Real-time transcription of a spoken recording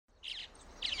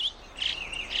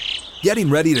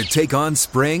Getting ready to take on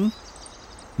spring?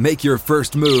 Make your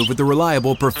first move with the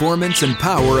reliable performance and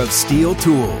power of Steel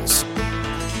tools.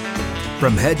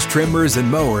 From hedge trimmers and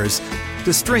mowers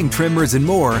to string trimmers and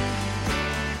more,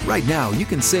 right now you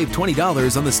can save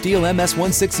 $20 on the Steel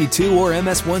MS-162 or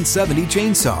MS-170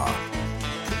 chainsaw.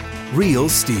 Real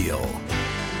Steel.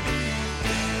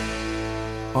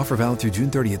 Offer valid through June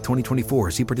 30th,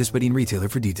 2024. See participating retailer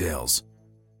for details.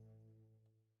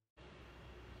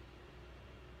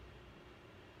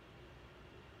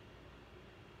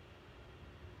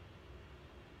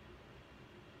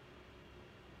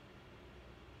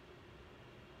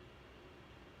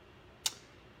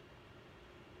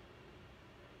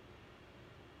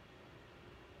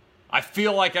 I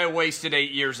feel like I wasted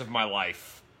 8 years of my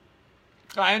life.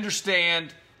 I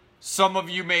understand some of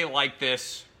you may like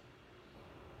this,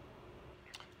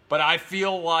 but I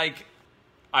feel like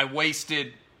I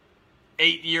wasted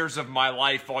 8 years of my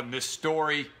life on this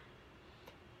story,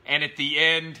 and at the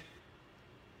end,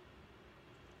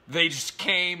 they just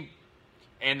came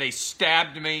and they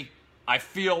stabbed me. I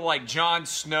feel like Jon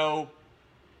Snow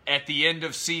at the end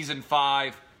of season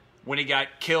 5 when he got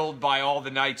killed by all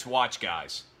the Night's Watch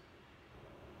guys.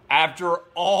 After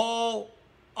all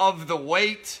of the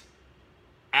wait,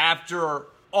 after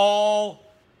all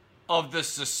of the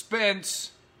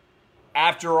suspense,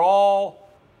 after all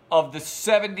of the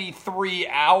 73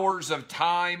 hours of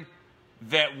time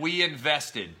that we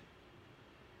invested,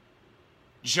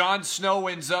 Jon Snow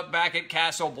ends up back at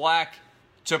Castle Black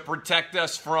to protect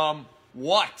us from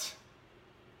what?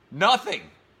 Nothing.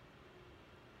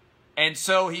 And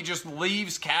so he just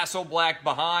leaves Castle Black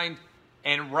behind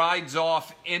and rides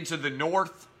off into the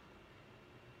north.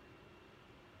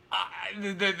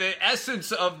 The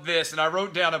essence of this, and I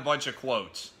wrote down a bunch of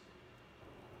quotes.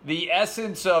 The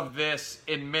essence of this,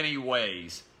 in many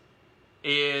ways,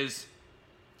 is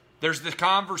there's the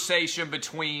conversation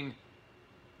between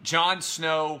Jon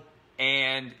Snow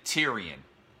and Tyrion.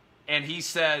 And he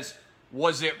says,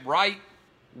 was it right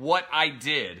what I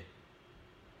did?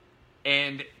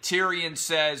 And Tyrion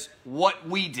says, what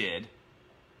we did.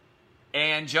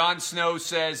 And Jon Snow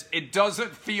says, it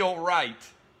doesn't feel right.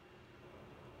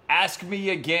 Ask me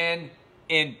again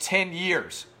in 10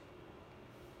 years.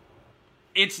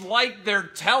 It's like they're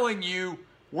telling you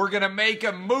we're going to make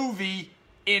a movie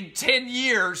in 10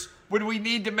 years when we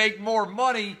need to make more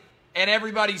money and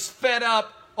everybody's fed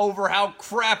up over how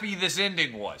crappy this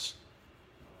ending was.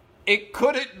 It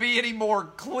couldn't be any more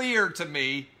clear to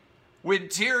me when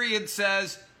Tyrion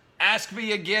says, ask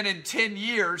me again in 10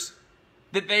 years,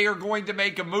 that they are going to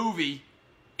make a movie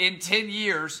in 10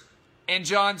 years and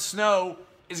Jon Snow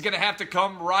is going to have to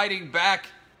come riding back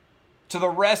to the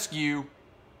rescue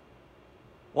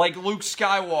like Luke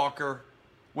Skywalker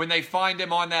when they find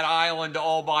him on that island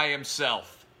all by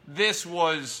himself. This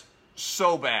was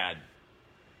so bad.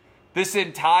 This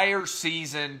entire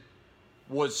season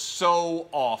was so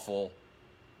awful.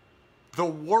 The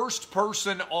worst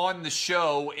person on the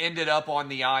show ended up on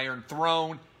the Iron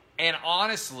Throne, and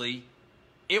honestly,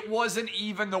 it wasn't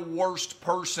even the worst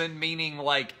person, meaning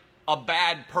like a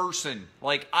bad person.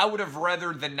 Like, I would have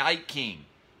rather the Night King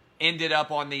ended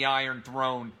up on the Iron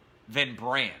Throne than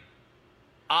Bran.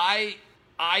 I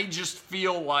just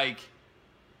feel like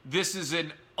this is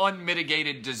an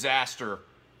unmitigated disaster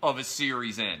of a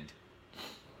series end.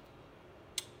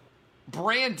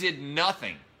 Bran did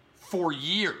nothing for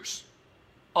years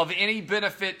of any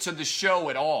benefit to the show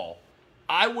at all.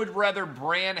 I would rather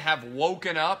Bran have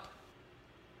woken up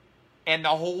and the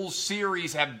whole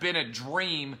series have been a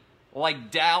dream like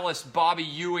Dallas Bobby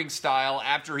Ewing style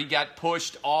after he got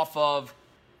pushed off of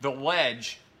the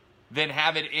ledge than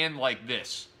have it end like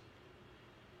this.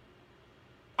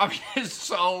 I mean, it's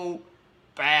so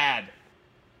bad.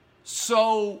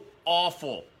 So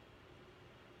awful.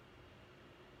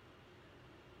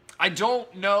 I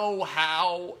don't know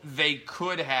how they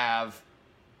could have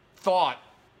thought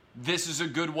this is a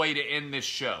good way to end this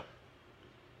show.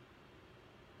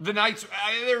 The Knights,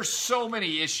 there's so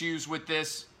many issues with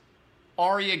this.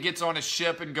 Arya gets on a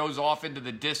ship and goes off into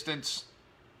the distance.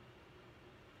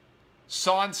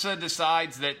 Sansa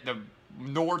decides that the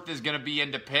North is going to be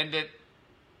independent,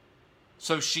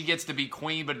 so she gets to be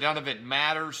queen, but none of it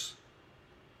matters.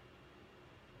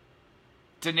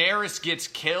 Daenerys gets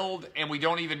killed, and we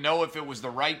don't even know if it was the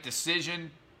right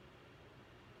decision.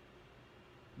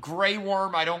 Grey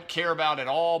Worm, I don't care about at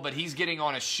all, but he's getting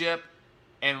on a ship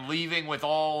and leaving with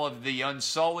all of the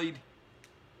Unsullied.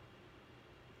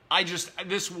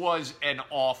 This was an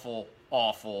awful,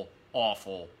 awful,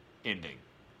 awful ending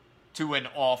to an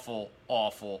awful,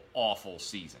 awful, awful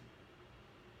season.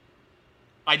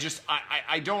 I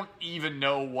don't even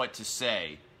know what to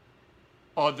say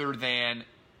other than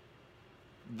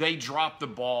they dropped the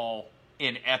ball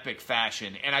in epic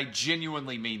fashion. And I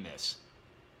genuinely mean this.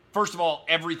 First of all,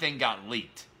 everything got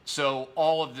leaked. So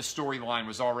all of the storyline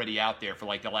was already out there for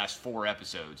like the last 4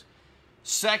 episodes.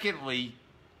 Secondly,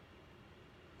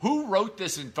 who wrote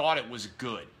this and thought it was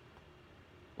good?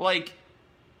 Like,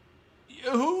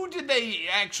 who did they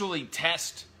actually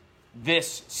test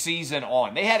this season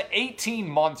on? They had 18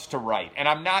 months to write, and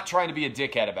I'm not trying to be a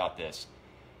dickhead about this,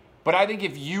 but I think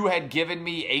if you had given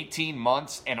me 18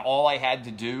 months and all I had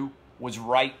to do was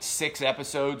write 6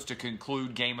 episodes to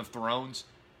conclude Game of Thrones,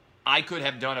 I could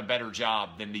have done a better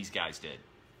job than these guys did.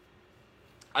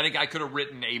 I think I could have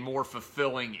written a more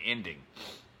fulfilling ending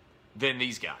than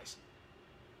these guys.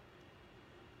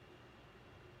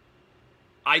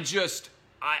 I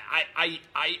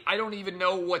don't even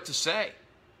know what to say.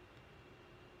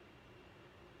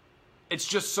 It's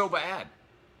just so bad.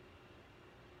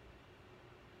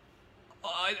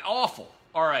 Awful.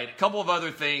 All right, a couple of other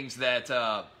things that,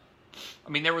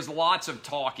 there was lots of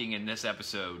talking in this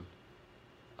episode.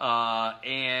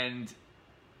 And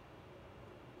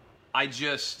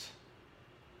it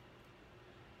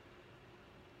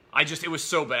was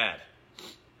so bad.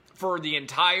 For the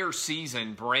entire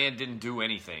season, Bran didn't do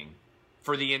anything.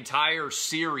 For the entire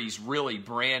series, really,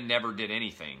 Bran never did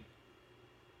anything.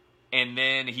 And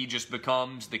then he just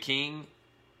becomes the king,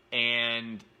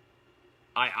 and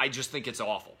I just think it's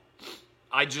awful.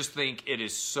 I just think it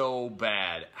is so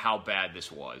bad how bad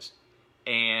this was.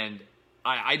 And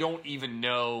I don't even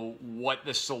know what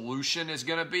the solution is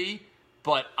going to be,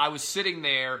 but I was sitting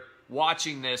there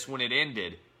watching this when it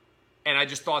ended, and I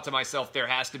just thought to myself, there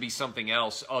has to be something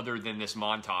else other than this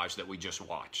montage that we just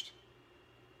watched.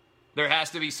 There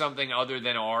has to be something other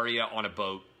than Arya on a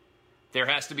boat. There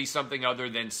has to be something other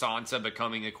than Sansa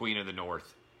becoming the Queen of the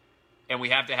North. And we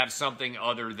have to have something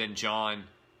other than Jon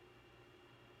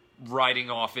riding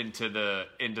off into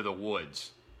the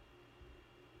woods.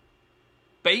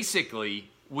 Basically,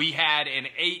 we had an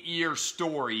 8-year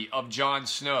story of Jon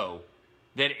Snow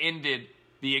that ended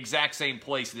the exact same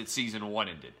place that season 1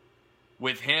 ended.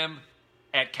 With him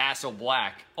at Castle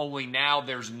Black, only now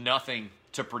there's nothing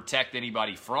to protect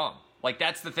anybody from. Like,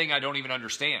 that's the thing I don't even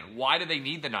understand. Why do they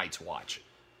need the Night's Watch?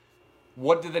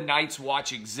 What do the Night's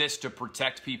Watch exist to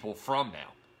protect people from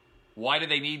now? Why do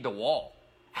they need the wall?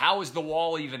 How is the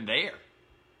wall even there?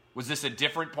 Was this a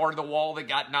different part of the wall that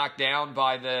got knocked down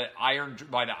by the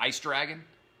ice dragon?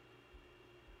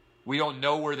 We don't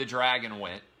know where the dragon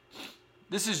went.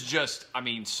 This is just,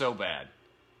 so bad.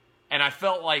 And I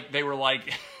felt like they were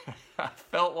like,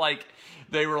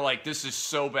 this is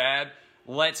so bad.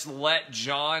 Let's let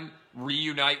Jon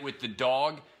reunite with the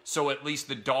dog so at least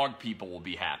the dog people will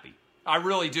be happy. I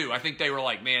really do. I think they were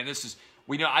like, man, this is,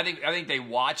 I think they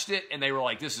watched it and they were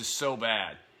like, this is so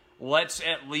bad. Let's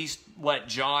at least let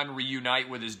Jon reunite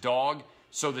with his dog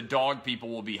so the dog people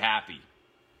will be happy.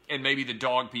 And maybe the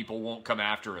dog people won't come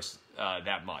after us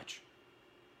that much.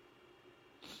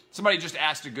 Somebody just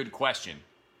asked a good question.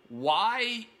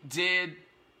 Why did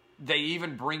they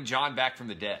even bring Jon back from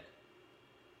the dead?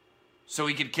 So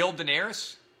he could kill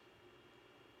Daenerys?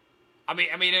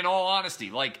 In all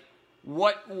honesty,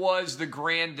 what was the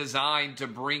grand design to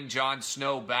bring Jon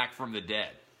Snow back from the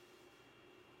dead?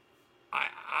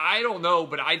 I don't know,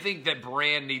 but I think that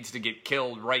Bran needs to get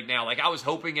killed right now. I was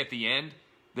hoping at the end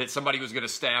that somebody was going to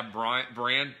stab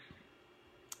Bran,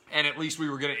 and at least we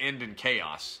were going to end in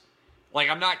chaos.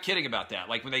 I'm not kidding about that.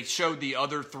 When they showed the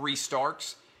other 3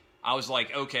 Starks, I was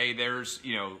like, okay, there's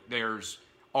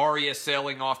Arya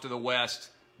sailing off to the west.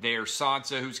 There's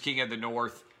Sansa, who's king of the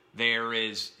north. There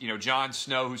is, Jon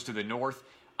Snow, who's to the north.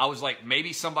 I was like,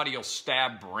 maybe somebody will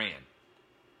stab Bran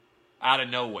out of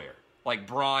nowhere.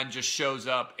 Bronn just shows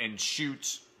up and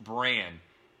shoots Bran,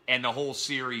 and the whole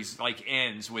series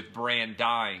ends with Bran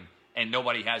dying, and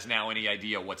nobody has now any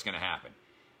idea what's going to happen.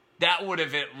 That would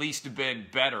have at least been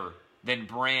better than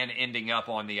Bran ending up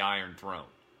on the Iron Throne.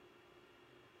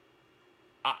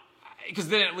 Because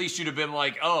then at least you'd have been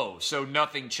like, oh, so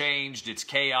nothing changed, it's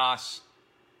chaos,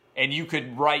 and you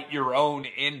could write your own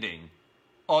ending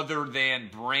other than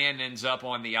Bran ends up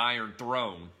on the Iron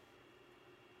Throne.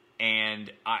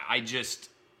 And I just,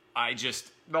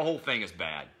 the whole thing is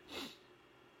bad.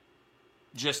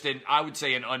 Just I would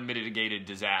say an unmitigated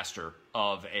disaster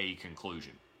of a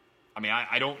conclusion.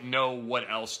 I don't know what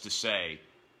else to say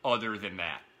other than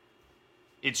that.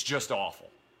 It's just awful.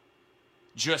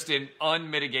 Just an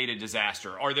unmitigated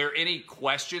disaster. Are there any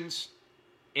questions?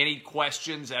 Any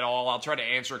questions at all? I'll try to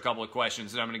answer a couple of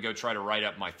questions, and I'm going to go try to write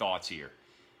up my thoughts here.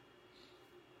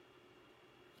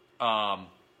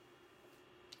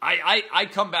 I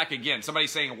come back again.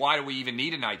 Somebody's saying, why do we even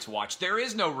need a Night's Watch? There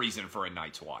is no reason for a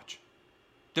Night's Watch.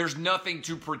 There's nothing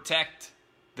to protect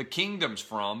the kingdoms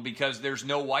from because there's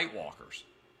no White Walkers.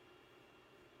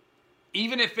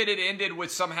 Even if it had ended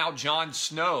with somehow Jon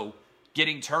Snow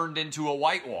getting turned into a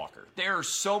White Walker, there are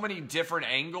so many different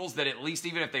angles that at least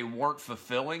even if they weren't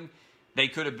fulfilling, they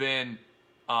could have been,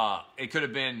 it could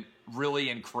have been really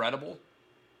incredible.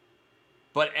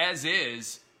 But as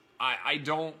is, I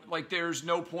don't, like, there's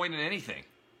no point in anything.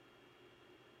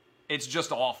 It's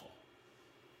just awful.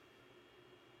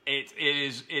 It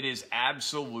is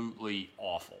absolutely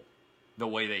awful the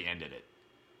way they ended it.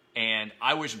 And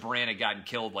I wish Bran had gotten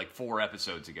killed like 4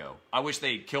 episodes ago. I wish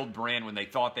they had killed Bran when they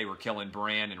thought they were killing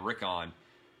Bran and Rickon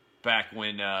back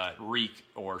when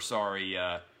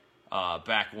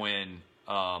back when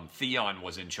Theon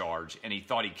was in charge and he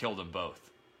thought he killed them both.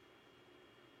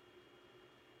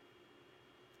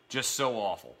 Just so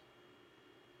awful.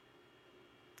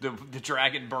 The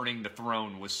dragon burning the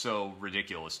throne was so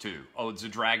ridiculous too. Oh, the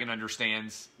dragon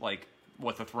understands like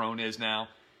what the throne is now.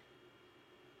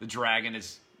 The dragon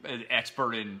is an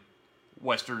expert in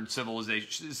Western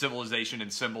civilization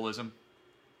and symbolism.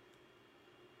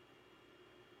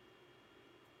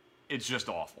 It's just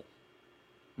awful.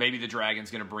 Maybe the dragon's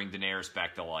going to bring Daenerys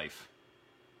back to life.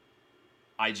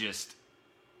 I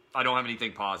don't have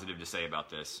anything positive to say about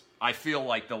this. I feel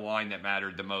like the line that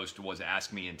mattered the most was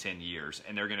ask me in 10 years,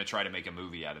 and they're going to try to make a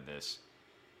movie out of this.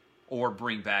 Or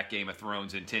bring back Game of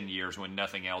Thrones in 10 years when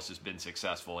nothing else has been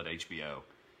successful at HBO.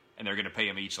 And they're going to pay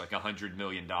them each like $100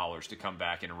 million to come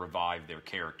back and revive their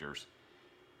characters.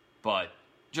 But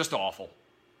just awful.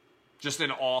 Just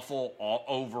an awful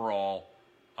overall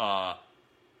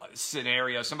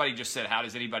scenario. Somebody just said, how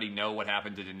does anybody know what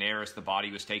happened to Daenerys? The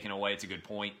body was taken away. It's a good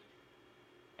point.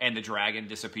 And the dragon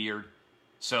disappeared.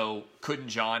 So couldn't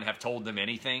Jon have told them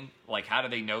anything? Like, how do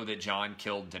they know that Jon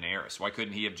killed Daenerys? Why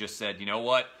couldn't he have just said, you know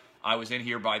what? I was in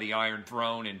here by the Iron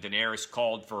Throne and Daenerys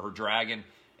called for her dragon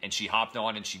and she hopped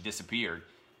on and she disappeared.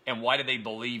 And why did they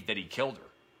believe that he killed her?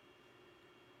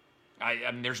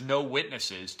 I mean, there's no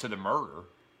witnesses to the murder.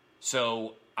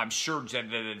 So I'm sure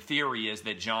the theory is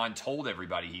that Jon told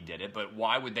everybody he did it, but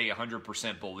why would they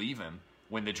 100% believe him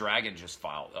when the dragon just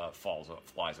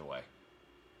flies away?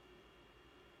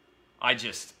 I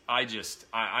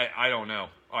don't know.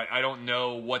 I don't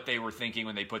know what they were thinking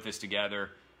when they put this together.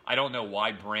 I don't know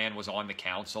why Bran was on the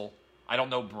council. I don't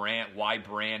know why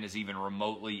Bran is even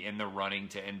remotely in the running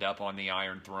to end up on the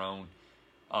Iron Throne.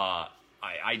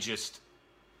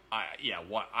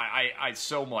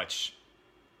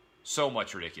 So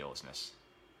much ridiculousness.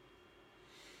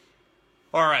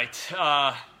 All right,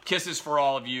 kisses for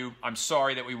all of you. I'm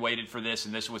sorry that we waited for this,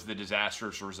 and this was the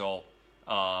disastrous result.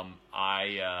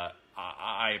 I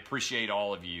appreciate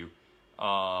all of you.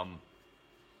 I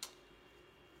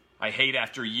hate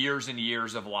after years and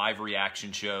years of live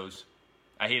reaction shows.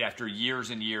 I hate after years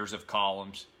and years of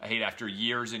columns. I hate after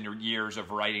years and years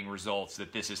of writing results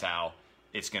that this is how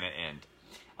it's going to end.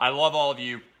 I love all of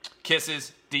you.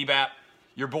 Kisses, DBAP.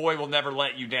 Your boy will never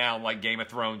let you down like Game of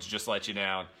Thrones just let you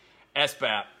down.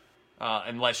 SBAP,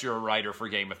 unless you're a writer for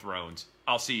Game of Thrones.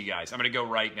 I'll see you guys. I'm going to go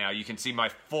right now. You can see my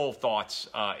full thoughts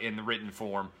in the written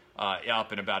form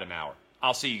up in about an hour.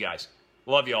 I'll see you guys.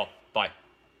 Love y'all. Bye.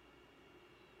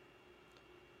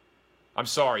 I'm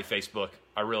sorry, Facebook.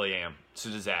 I really am. It's a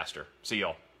disaster. See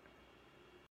y'all.